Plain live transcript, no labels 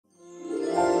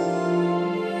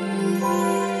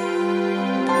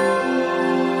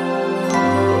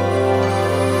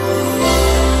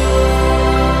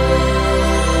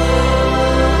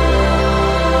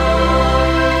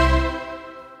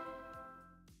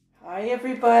Hi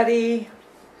everybody,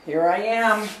 here I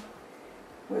am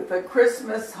with a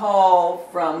Christmas haul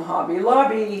from Hobby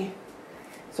Lobby.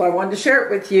 So I wanted to share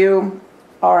it with you.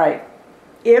 Alright,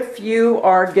 if you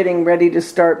are getting ready to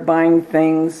start buying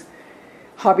things,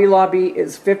 Hobby Lobby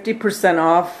is 50%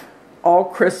 off all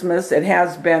Christmas. It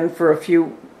has been for a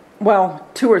few, well,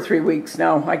 2 or 3 weeks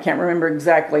now. I can't remember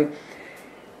exactly.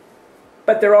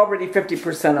 But they're already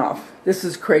 50% off. This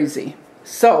is crazy.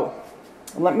 So,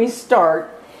 let me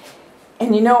start.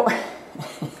 And you know,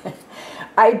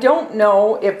 I don't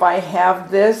know if I have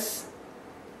this.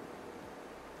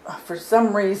 For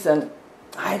some reason,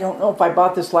 I don't know if I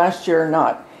bought this last year or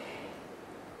not.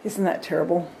 Isn't that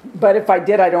terrible? But if I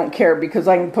did, I don't care because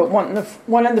I can put one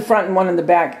in the front and one in the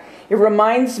back. It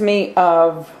reminds me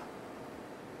of,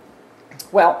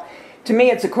 well, to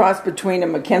me it's a cross between a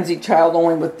Mackenzie child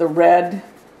only with the red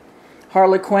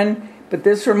Harlequin. But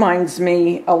this reminds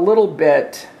me a little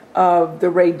bit of the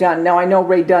Ray Dunn. Now I know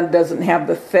Ray Dunn doesn't have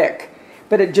the thick,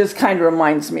 but it just kind of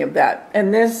reminds me of that.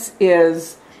 And this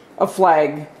is a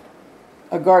flag,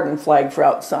 a garden flag for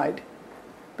outside.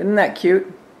 Isn't that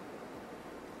cute?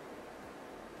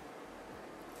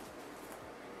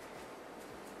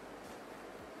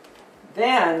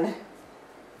 Then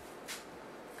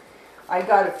I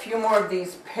got a few more of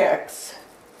these picks,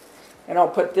 and I'll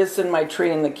put this in my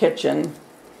tree in the kitchen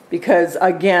because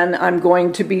again I'm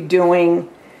going to be doing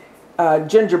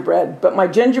gingerbread, but my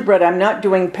gingerbread I'm not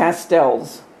doing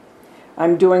pastels.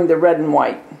 I'm doing the red and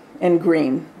white and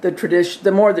green, the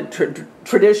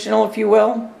traditional, if you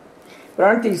will. But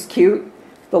aren't these cute?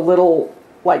 The little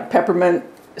like peppermint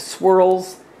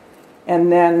swirls,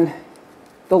 and then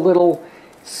the little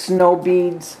snow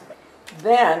beads.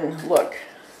 Then look,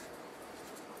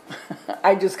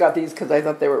 I just got these because I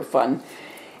thought they were fun.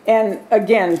 And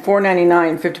again,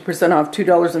 $4.99, 50% off,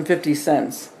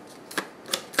 $2.50.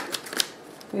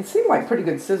 They seem like pretty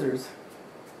good scissors.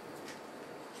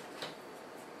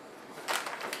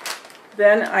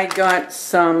 Then I got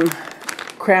some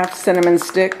craft cinnamon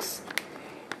sticks,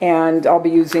 and I'll be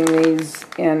using these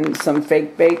in some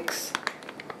fake bakes.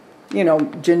 You know,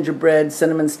 gingerbread,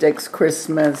 cinnamon sticks,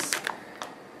 Christmas,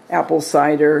 apple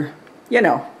cider, you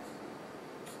know.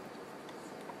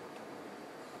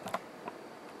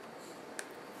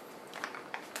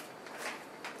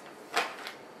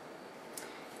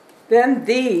 Then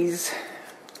these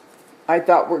I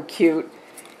thought were cute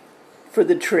for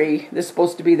the tree. This is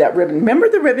supposed to be that ribbon. Remember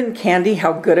the ribbon candy,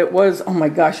 how good it was? Oh my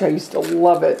gosh, I used to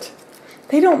love it.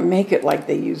 They don't make it like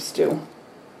they used to.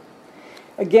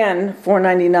 Again,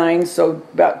 $4.99, so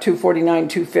about $2.49,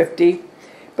 $2.50.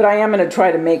 But I am going to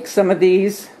try to make some of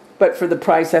these. But for the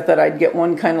price, I thought I'd get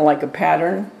one kind of like a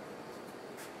pattern.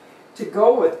 To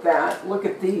go with that, look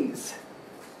at these.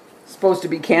 Supposed to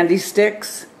be candy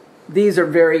sticks. These are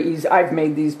very easy. I've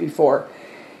made these before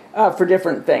for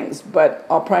different things, but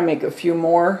I'll probably make a few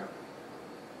more.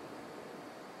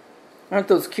 Aren't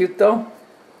those cute though?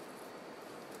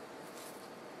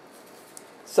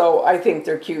 So I think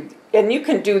they're cute. And you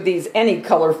can do these any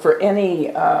color for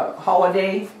any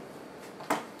holiday.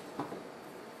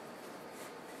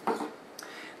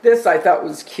 This I thought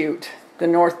was cute. The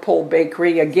North Pole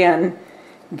Bakery, again,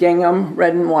 gingham,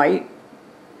 red and white.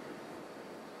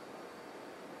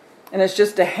 And it's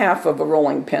just a half of a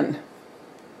rolling pin.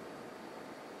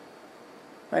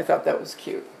 I thought that was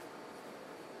cute.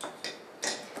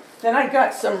 Then I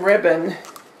got some ribbon.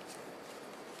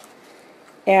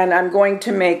 And I'm going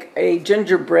to make a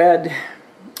gingerbread.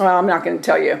 Well, I'm not going to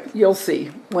tell you. You'll see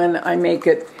when I make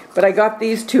it. But I got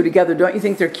these two together. Don't you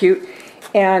think they're cute?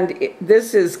 And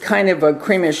this is kind of a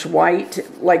creamish white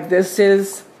like this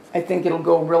is. I think it'll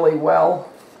go really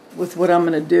well with what I'm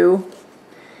going to do.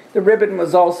 The ribbon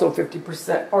was also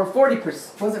 50% or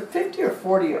 40%. Was it 50 or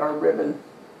 40 our ribbon?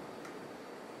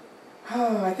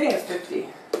 Oh, I think it's 50.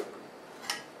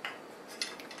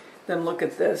 Then look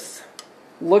at this.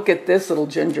 Look at this little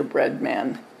gingerbread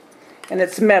man. And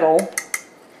it's metal.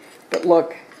 But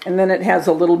look. And then it has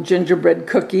a little gingerbread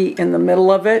cookie in the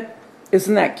middle of it.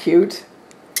 Isn't that cute?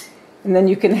 And then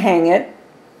you can hang it.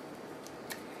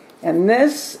 And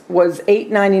this was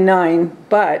 $8.99,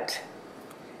 but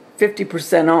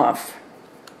 50% off.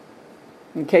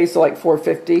 Okay, so like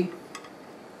 $4.50,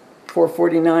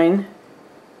 $4.49.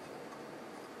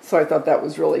 So I thought that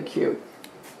was really cute.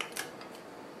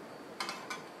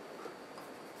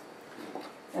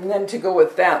 And then to go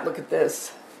with that, look at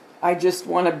this. I just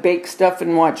want to bake stuff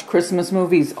and watch Christmas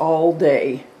movies all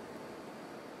day.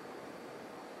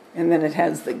 And then it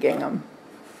has the gingham.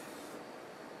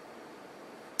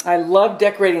 I love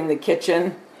decorating the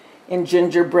kitchen in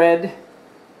gingerbread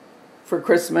for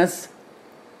Christmas.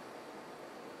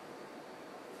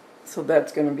 So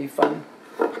that's going to be fun.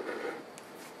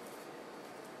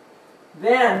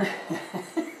 Then,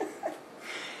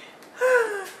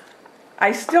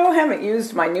 I still haven't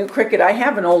used my new Cricut. I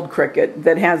have an old Cricut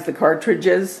that has the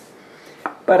cartridges,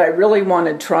 but I really want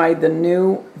to try the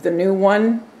new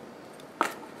one.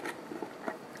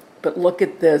 But look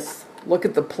at this. Look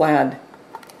at the plaid.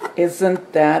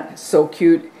 Isn't that so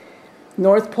cute?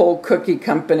 North Pole Cookie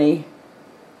Company,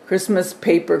 Christmas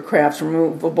paper crafts,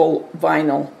 removable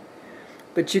vinyl.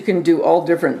 But you can do all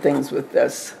different things with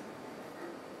this.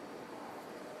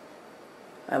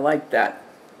 I like that.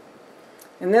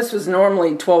 And this was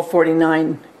normally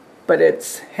 $12.49, but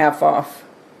it's half off.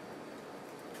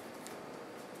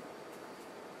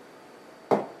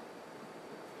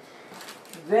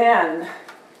 Then,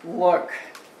 look,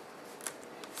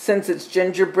 since it's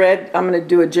gingerbread, I'm going to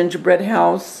do a gingerbread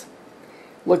house.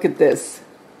 Look at this.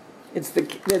 It's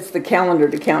the calendar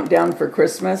to count down for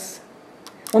Christmas.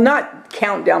 Well, not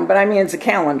countdown, but I mean it's a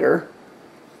calendar.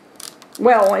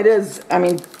 Well, it is, I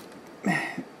mean,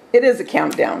 it is a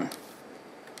countdown.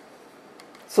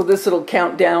 So this little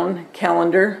countdown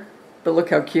calendar, but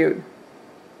look how cute.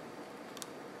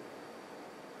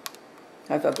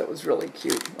 I thought that was really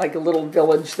cute. Like a little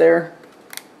village there.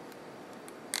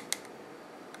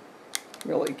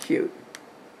 Really cute.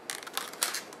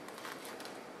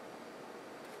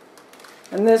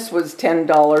 And this was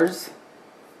 $10,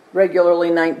 regularly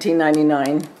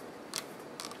 $19.99.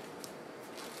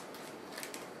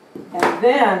 And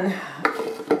then,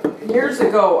 years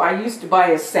ago, I used to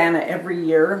buy a Santa every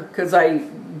year because I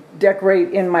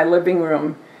decorate in my living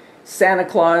room Santa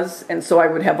Claus, and so I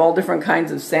would have all different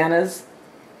kinds of Santas.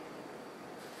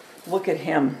 Look at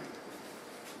him.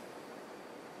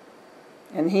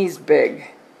 And he's big.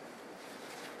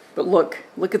 But look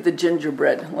at the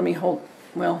gingerbread. Let me hold,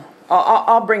 well,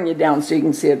 I'll bring you down so you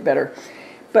can see it better.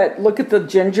 But look at the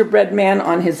gingerbread man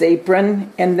on his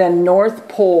apron, and then North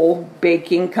Pole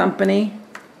Baking Company.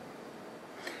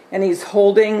 And he's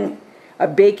holding a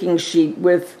baking sheet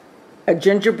with a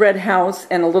gingerbread house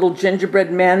and a little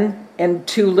gingerbread man and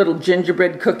 2 little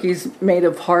gingerbread cookies made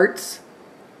of hearts.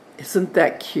 Isn't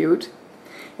that cute?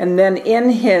 And then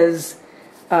in his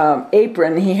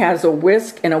apron, he has a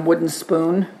whisk and a wooden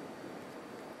spoon.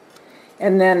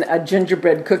 And then a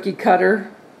gingerbread cookie cutter.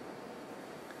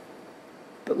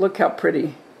 But look how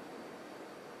pretty.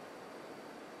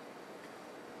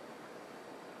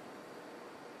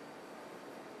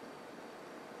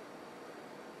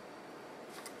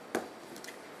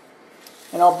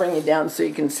 And I'll bring you down so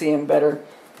you can see him better.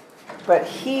 But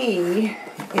he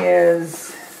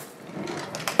is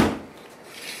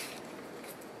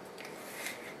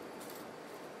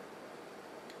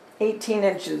eighteen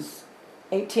inches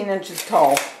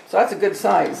tall. So that's a good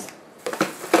size.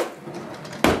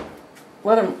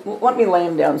 Let me lay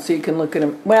him down so you can look at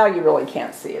him. Well, you really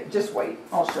can't see it. Just wait.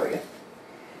 I'll show you.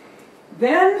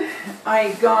 Then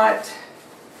I got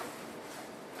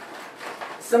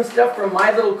some stuff from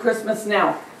My Little Christmas.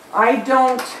 Now, I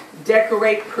don't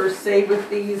decorate per se with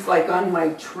these like on my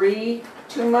tree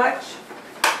too much,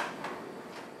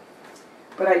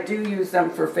 but I do use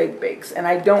them for fake bakes, and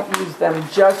I don't use them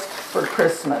just for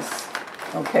Christmas,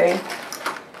 okay?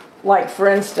 Like, for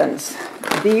instance,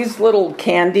 these little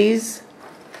candies,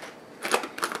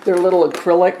 they're little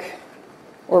acrylic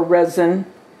or resin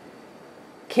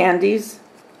candies.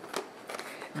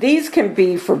 These can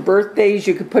be for birthdays.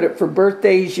 You could put it for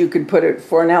birthdays. You could put it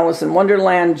for an Alice in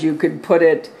Wonderland. You could put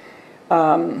it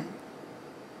a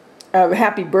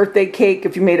happy birthday cake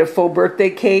if you made a faux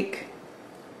birthday cake.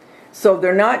 So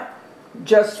they're not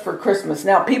just for Christmas.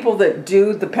 Now, people that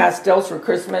do the pastels for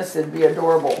Christmas, it'd be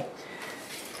adorable.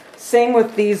 Same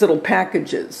with these little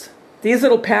packages. These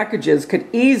little packages could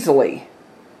easily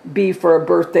be for a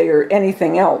birthday or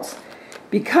anything else,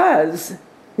 because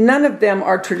none of them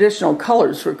are traditional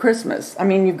colors for Christmas. I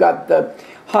mean, you've got the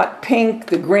hot pink,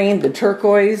 the green, the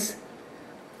turquoise.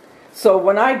 So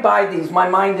when I buy these, my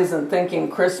mind isn't thinking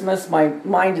Christmas, my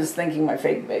mind is thinking my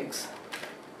fake bakes.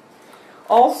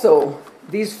 Also,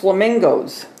 these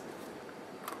flamingos.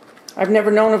 I've never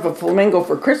known of a flamingo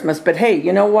for Christmas, but hey,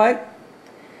 you know what?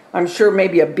 I'm sure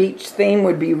maybe a beach theme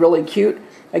would be really cute.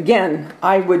 Again,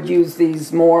 I would use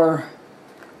these more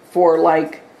for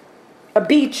like a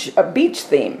beach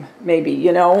theme, maybe,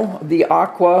 you know, the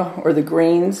aqua or the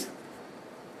greens.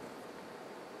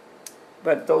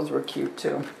 But those were cute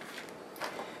too.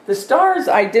 The stars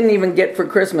I didn't even get for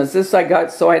Christmas. This I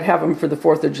got so I'd have them for the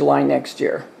 4th of July next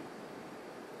year.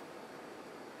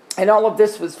 And all of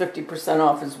this was 50%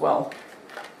 off as well.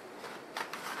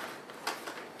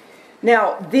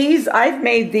 Now, these, I've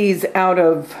made these out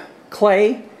of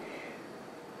clay.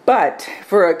 But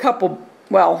for a couple,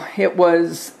 well, it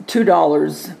was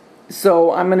 $2.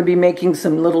 So I'm going to be making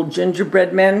some little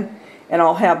gingerbread men, and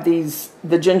I'll have these,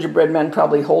 the gingerbread men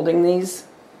probably holding these.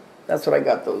 That's what I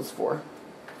got those for.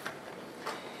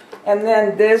 And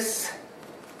then this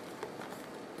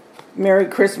Merry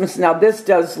Christmas. Now this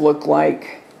does look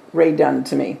like Ray Dunn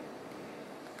to me.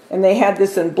 And they had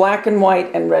this in black and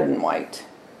white and red and white.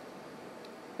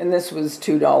 And this was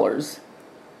 $2.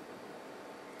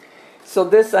 So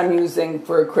this I'm using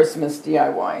for a Christmas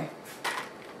DIY.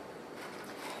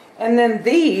 And then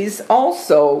these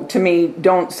also, to me,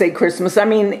 don't say Christmas. I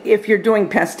mean, if you're doing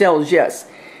pastels, yes.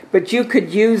 But you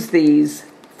could use these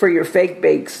for your fake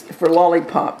bakes, for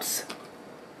lollipops.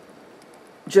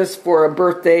 Just for a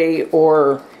birthday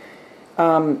or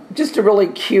just a really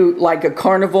cute, like a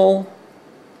carnival.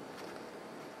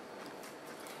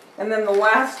 And then the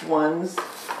last ones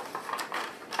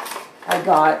I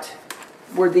got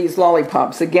were these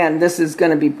lollipops. Again, this is going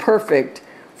to be perfect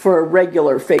for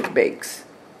regular fake bakes.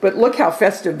 But look how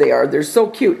festive they are. They're so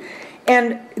cute.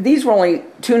 And these were only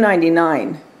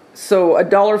 $2.99. So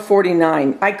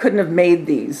 $1.49. I couldn't have made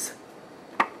these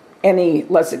any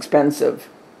less expensive.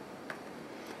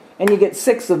 And you get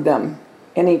 6 of them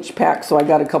in each pack. So I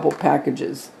got a couple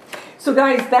packages. So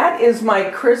guys, that is my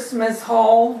Christmas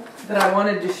haul that I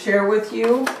wanted to share with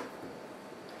you.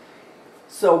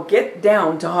 So get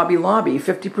down to Hobby Lobby.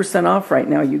 50% off right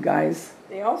now, you guys.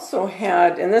 They also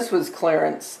had, and this was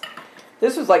clearance.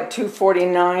 This was like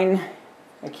 $2.49.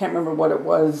 I can't remember what it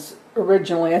was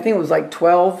originally. I think it was like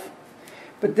 $12.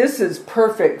 But this is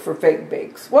perfect for fake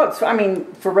bakes. Well, it's, I mean,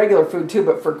 for regular food too,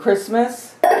 but for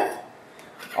Christmas.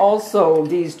 Also,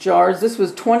 these jars. This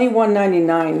was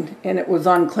 $21.99, and it was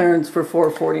on clearance for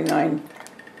 $4.49.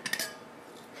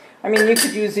 I mean, you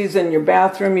could use these in your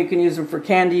bathroom. You can use them for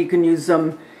candy. You can use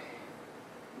them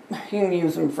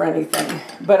for anything.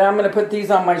 But I'm going to put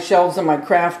these on my shelves in my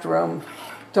craft room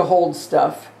to hold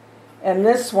stuff. And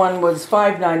this one was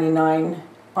 $5.99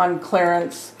 on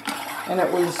clearance, and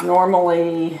it was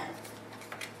normally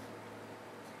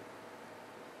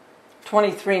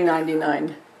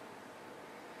 $23.99.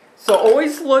 So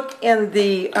always look in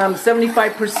the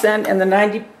 75% and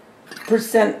the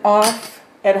 90% off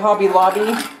at Hobby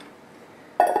Lobby.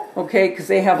 Okay, because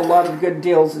they have a lot of good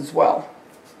deals as well.